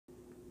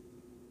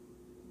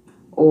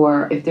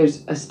Or if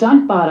there's a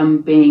stunt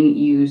bottom being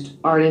used,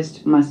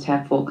 artist must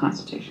have full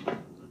consultation.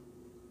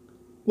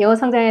 영어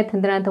성장에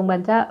든든한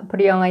동반자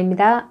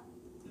보리영어입니다.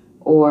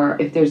 Or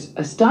if there's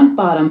a stunt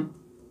bottom,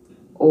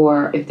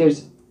 or if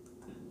there's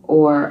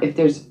or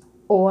if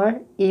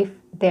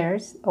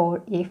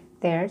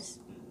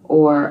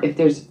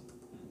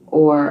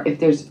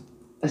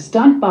there's a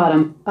stunt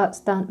bottom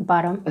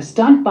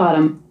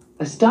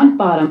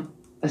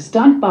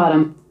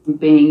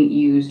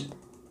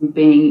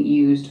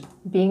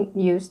being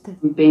used,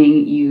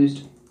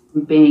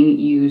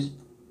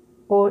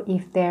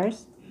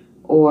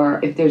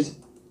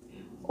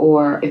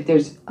 or if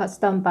there's a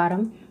stunt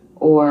bottom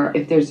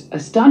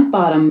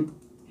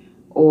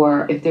being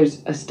used,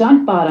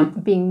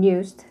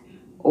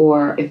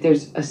 or if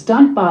there's a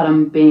stunt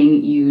bottom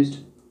being used,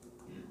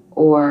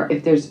 or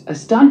if there's a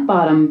stunt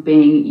bottom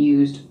being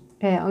used,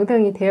 네,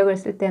 엉덩이 대역을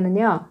쓸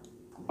때는요.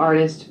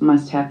 Artist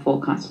must have full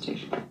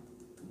consultation.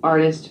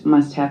 Artist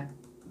must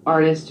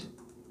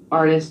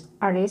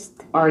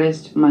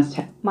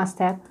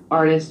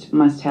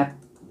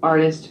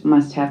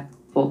have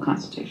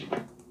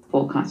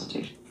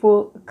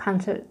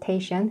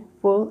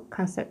full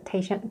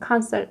consultation.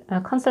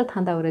 consult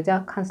한다고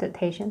그러죠.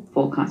 consultation.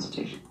 Full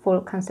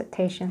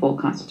consultation.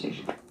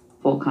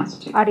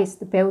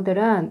 artist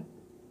배우들은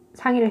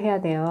상의를 해야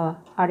돼요.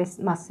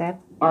 artist must have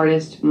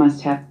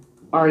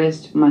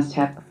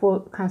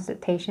full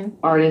consultation.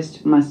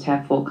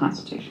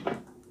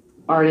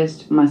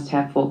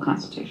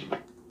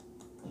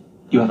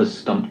 You have a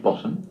stunt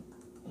bottom.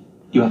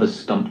 You have a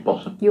stunt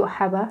bottom.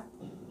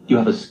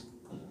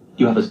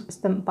 You have a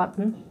stunt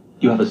bottom.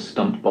 You have a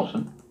stunt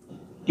bottom.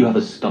 You have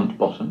a stunt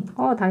bottom.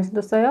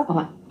 당신도 써요?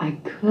 I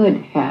could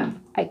have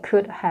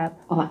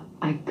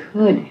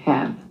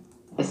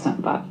a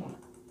stunt bottom.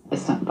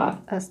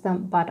 A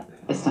stunt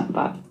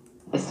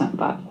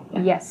bottom.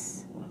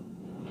 Yes.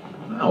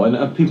 Now, and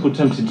are people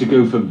tempted to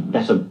go for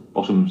better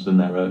bottoms than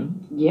their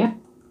own? Yeah.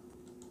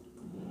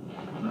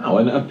 Now,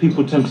 and are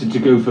people tempted to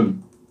go for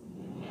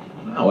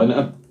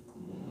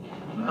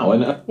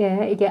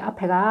예, 이게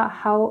앞에가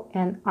how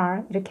and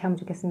are 이렇게 하면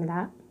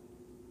좋겠습니다.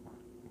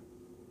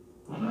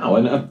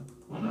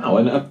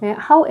 네,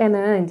 how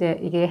and은 이제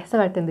이게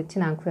해석할 때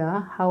넣지는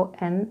않고요. How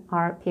and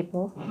are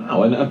people.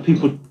 How and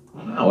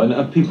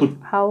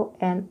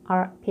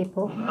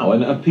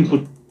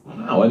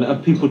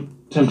are people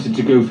tempted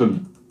to go for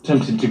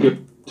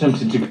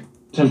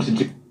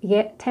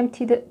이게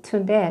tempted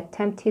to인데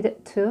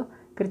tempted to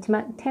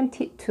그렇지만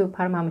tempted to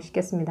발음하면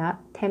쉽겠습니다.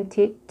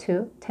 tempted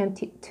to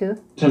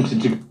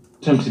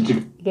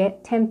이게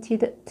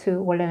tempted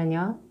to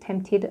원래는요.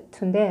 tempted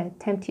to인데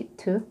tempted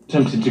to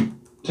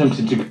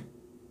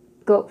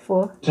go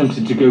for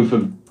tempted to go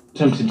for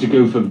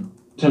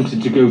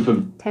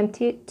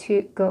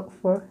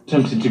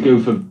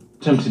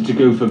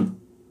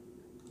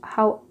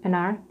how and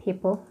are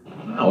people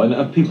how and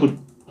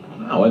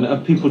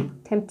are people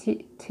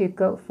tempted to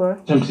go for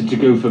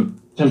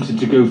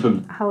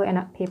how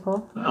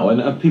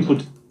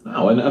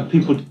and are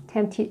people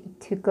tempted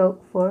to go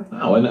for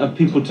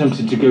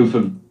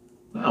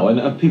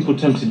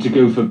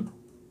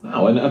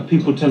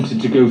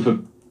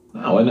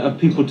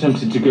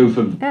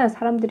네,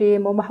 사람들이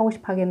뭐뭐 하고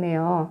싶어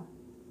하겠네요.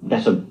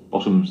 better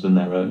bottoms than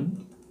their own.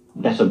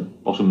 Better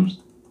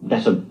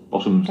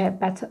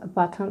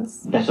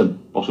bottoms. better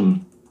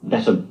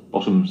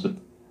bottoms.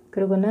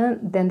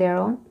 그리고는 than their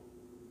own.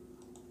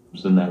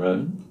 Than their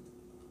own.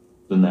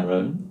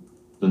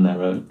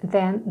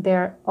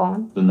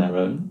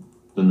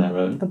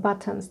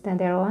 Buttons than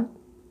their own.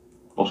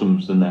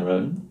 Bottoms than their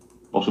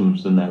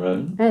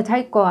own. 네,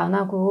 자기 거 안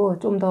하고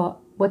좀 더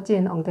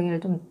멋진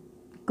엉덩이를 좀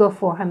go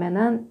for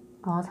하면은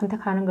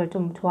선택하는 걸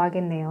좀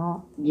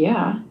좋아하겠네요.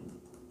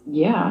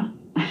 Yeah.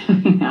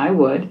 I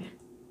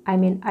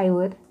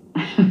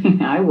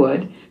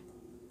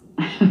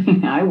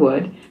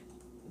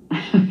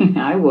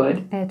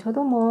would. 네,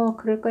 저도 뭐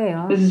그럴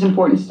거예요. This is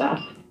important stuff.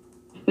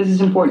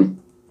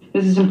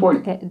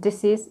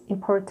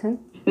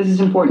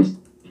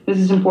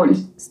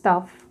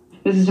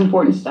 This is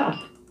important stuff.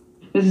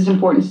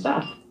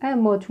 네,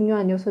 뭐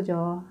중요한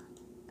요소죠.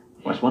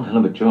 Well, that's one hell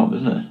of a job,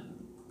 isn't it?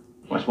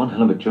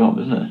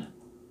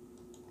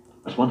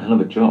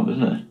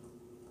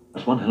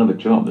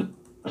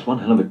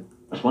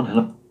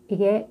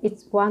 이게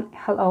it's one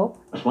hell of.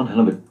 예, it's one hell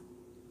of.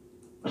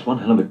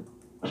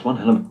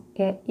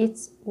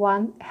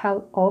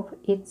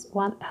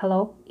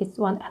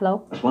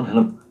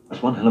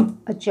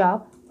 A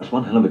job.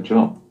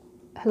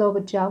 Hell of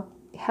a job.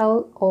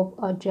 Hell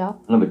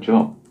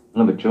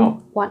of a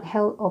job. One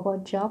hell of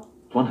a job.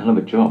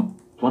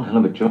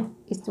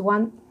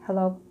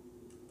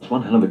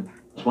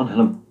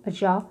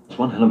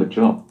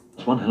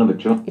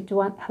 It's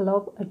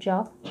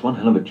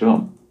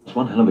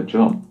one hell of a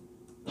job.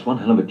 It's one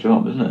hell of a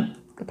job. Isn't it?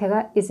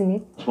 끝에가 isn't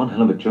it?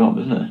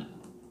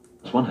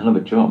 It's one hell of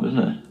a job, isn't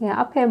it? 예,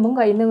 앞에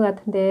뭔가 있는 것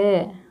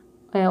같은데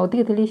예,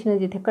 어떻게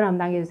들리시는지 댓글 한번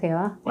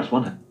남겨주세요. What's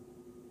one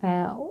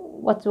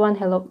What's one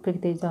hell of 그렇게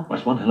되죠.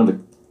 What's one hell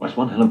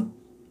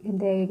of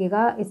근데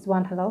여기가 it's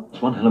one hell of.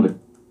 It's one hell of it.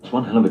 It's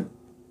one hell of it.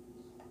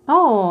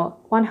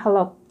 one hell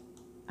of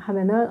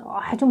하면은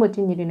아주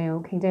멋진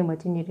일이네요. 굉장히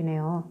멋진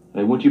일이네요.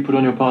 Hey, what do you put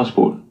on your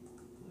passport?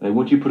 Hey,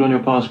 what do you put on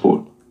your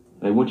passport?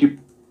 Hey, what do you?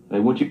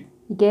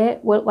 이게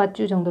what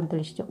you 정도로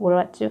들리시죠?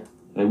 what you.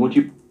 Hey, what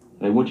do you?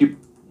 Hey, what do you?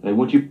 Hey,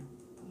 what do you?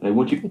 Hey,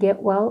 what do you? 이게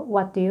well,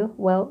 what do you?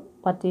 Well,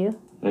 what do you?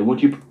 Hey, what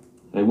do you?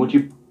 Hey, what do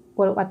you?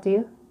 Well, what do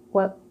you?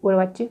 Well,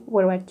 what you?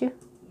 Well, what you?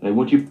 Hey,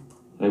 what do you?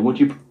 Hey, what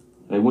do you?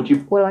 Hey, what do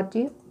you? Well, what do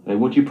you? Hey,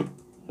 what do you put?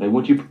 Hey,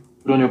 what do you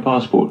put on your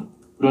passport?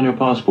 Put on your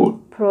passport.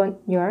 Put on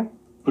your.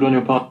 Put on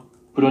your pa.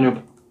 Put on your.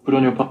 Put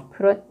on your pa.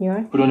 Put on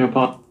your. Put on your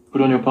pa.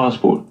 Put on your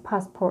passport.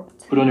 passport.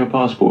 Put on your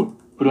passport.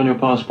 Put on your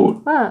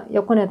passport.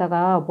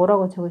 여권에다가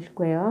뭐라고 적으실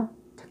거예요?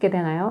 적게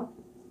되나요?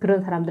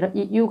 그런 사람들은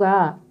이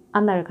you가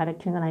안나를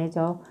가리키는 건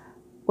아니죠.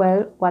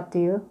 Well, what do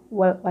you?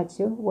 Well, what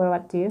you? Well,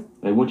 what do you?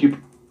 Hey, what do you?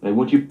 Hey,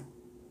 what do you?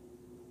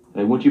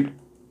 Hey, what do you?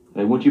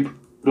 Hey, what do you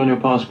put on your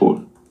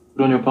passport?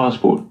 Put on your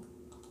passport.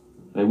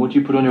 Hey, what do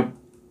you put on your?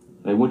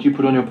 Hey, what do you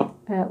put on your?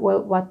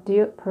 Well, what do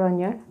you put on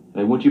your?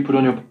 Hey, what do you put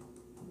on your?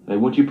 Hey,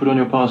 what do you put on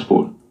your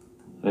passport?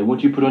 Hey, what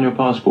do you put on your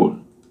passport?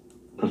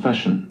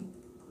 Profession.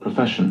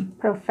 Profession.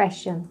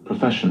 Profession.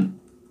 Profession.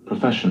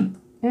 Profession.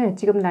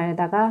 지금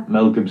날에다가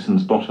Mel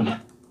Gibson's bottom.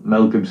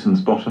 Mel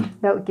Gibson's bottom.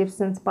 Mel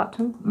Gibson's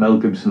bottom. Mel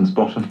Gibson's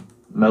bottom.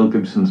 Mel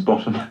Gibson's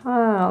bottom.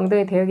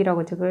 엉덩이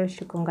대역이라고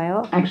적으실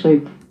건가요?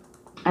 Actually,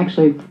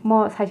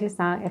 뭐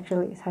사실상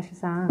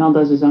Mel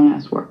does his own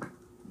ass work.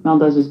 Mel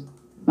does his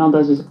Mel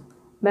does his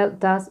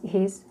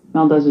own.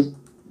 Mel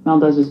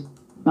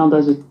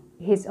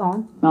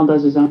does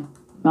his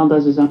own. Mel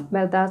does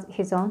his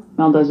own.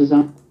 Mel does his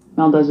own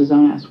Mel does his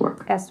own ass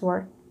work. ass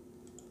work.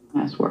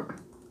 Ass work.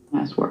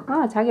 Ass work.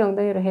 자기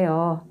엉덩이로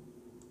해요.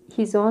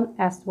 His own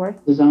ass work.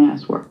 His own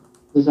ass work.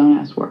 His own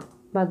ass work.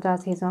 Mel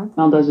does his own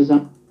Mel does his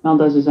own. Mel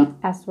does his own.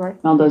 ass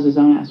work. Mel does his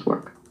own ass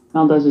work.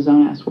 Mel does his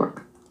own ass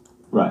work.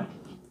 Right.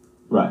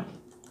 Right.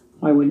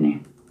 Why wouldn't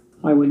he?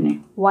 Why wouldn't he?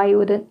 Why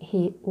wouldn't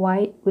he?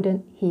 Why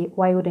wouldn't he?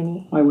 Why wouldn't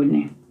he? Why wouldn't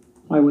he?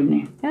 Why wouldn't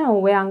he?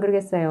 그냥 왜 안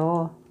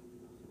그러겠어요?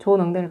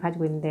 좋은 엉덩이를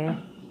가지고 있는데.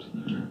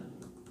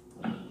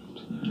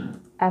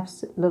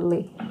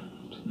 Absolutely.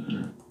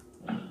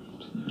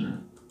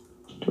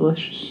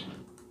 Delicious.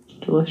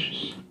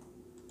 Delicious.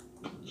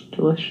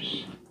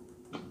 Delicious.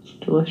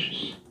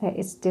 Delicious.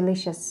 It's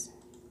delicious.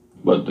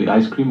 But the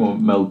ice cream or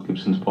Mel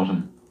Gibson's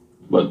bottom?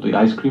 But the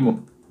ice cream or?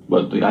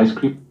 But the ice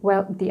cream?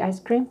 Well, the ice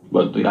cream.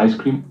 But the ice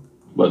cream?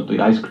 But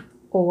the ice cream?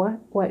 Or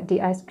what?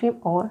 The ice cream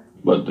or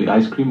But the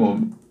ice cream or?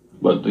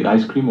 But the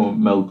ice cream or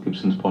Mel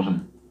Gibson's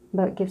bottom?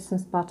 Mel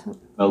Gibson's bottom.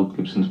 Mel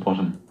Gibson's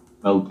bottom.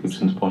 Mel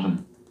Gibson's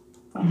bottom.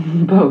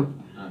 Both.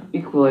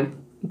 Equally.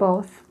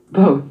 Both.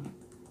 Both.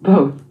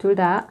 Both. 둘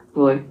다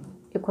Equally.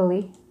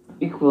 equally.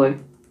 Equally.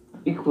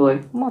 Equally.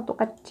 뭐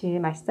똑같이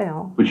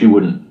맛있어요. But you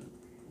wouldn't.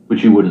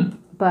 But you wouldn't.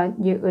 But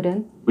you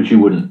wouldn't. But you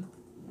wouldn't.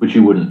 But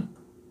you wouldn't.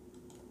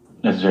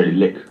 Necessarily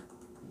lick.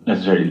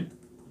 Necessarily.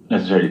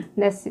 Necessarily.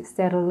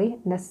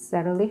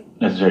 Necessarily.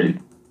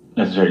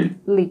 Necessarily.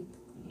 Lick.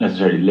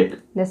 Necessarily lick.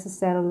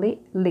 Necessarily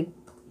lick.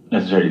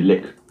 Necessarily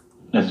lick.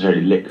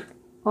 Necessarily lick.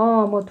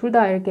 뭐 둘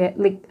다 이렇게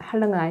lick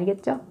하는 건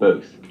아니겠죠?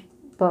 Both.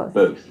 Both.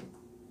 Both.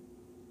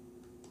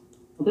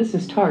 Well, this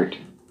is tart.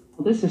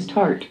 Well, this is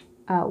tart.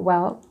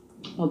 Well,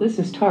 Well, this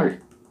is tart.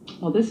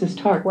 Well, this is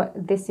tart.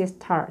 this is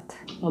tart.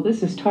 Well,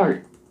 this is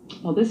tart.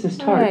 Well, this is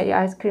tart. 이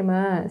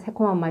아이스크림은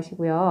새콤한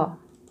맛이고요.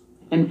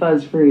 And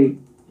fuzz free.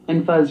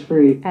 And fuzz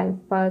free.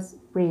 And fuzz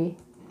free.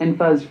 And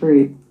fuzz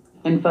free.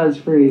 And fuzz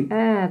free.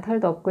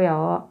 털도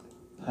없고요.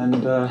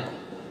 And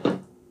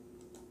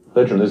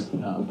bedroom is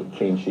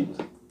clean sheets.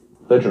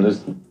 Bedroom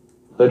is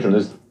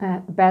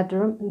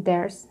bedroom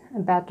there's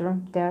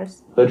bedroom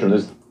there's bedroom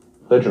is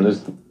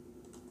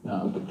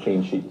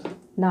clean sheets.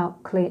 now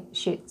clean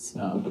sheets.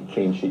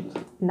 Clean sheets.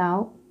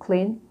 Now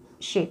clean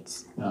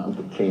sheets.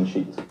 Clean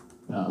sheets.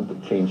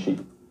 Clean sheet.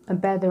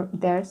 Bedroom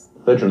there's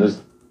Bedroom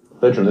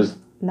is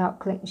now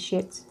clean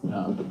sheets.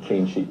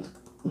 clean sheets.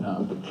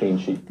 Clean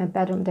sheet.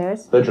 Bedroom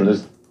there's Bedroom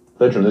is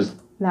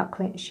now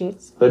clean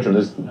sheets. bedroom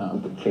is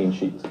clean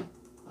sheets.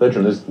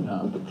 Bedroom is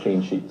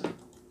clean sheets.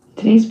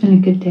 Today's been a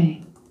good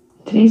day.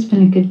 Today's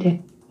been a good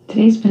day.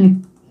 Today's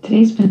been a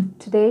Today's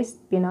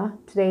been a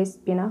today's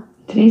been a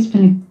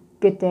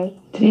good day.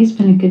 today's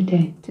been a good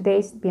day.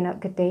 Today's been a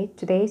good day.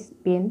 Today's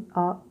been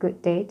a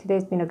good day.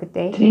 Today's been a good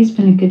day. Today's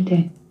been a good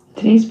day.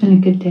 Today's been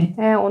a good day.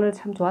 오늘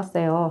참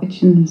좋았어요.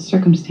 Which in the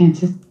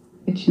circumstances.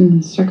 Which in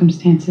the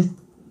circumstances.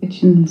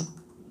 Which in the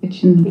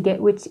이게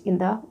which in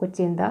the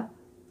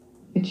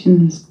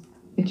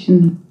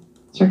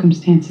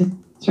circumstances.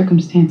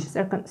 Circumstances.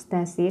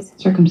 circumstances.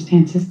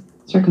 Circumstances.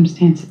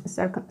 Circumstances.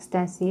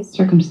 circumstances.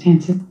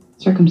 Circumstances.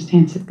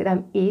 Circumstances.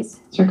 그다음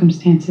is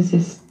Circumstances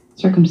is.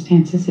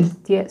 Circumstances is.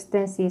 뒤에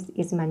stances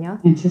is만요.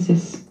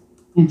 Antithesis.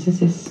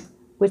 Antithesis.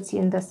 which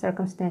in the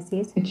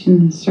circumstances. Which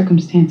in the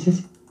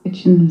circumstances.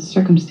 Which in the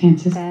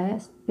circumstances.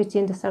 which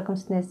in the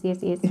circumstances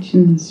is. Which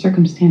in the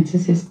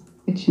circumstances is.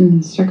 Which in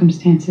the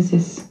circumstances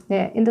is.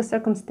 네, in the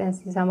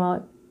circumstances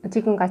하면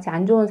지금 같이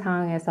안 좋은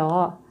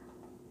상황에서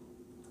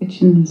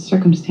which in the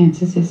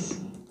circumstances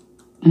is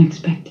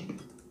unexpected,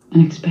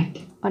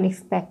 unexpected,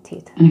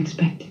 unexpected,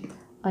 unexpected,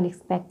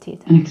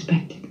 unexpected.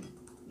 unexpected,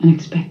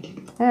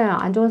 unexpected.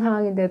 안 좋은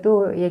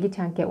상황인데도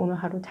예기치 않게 오늘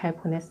하루 잘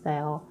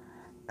보냈어요.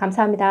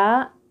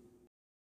 감사합니다.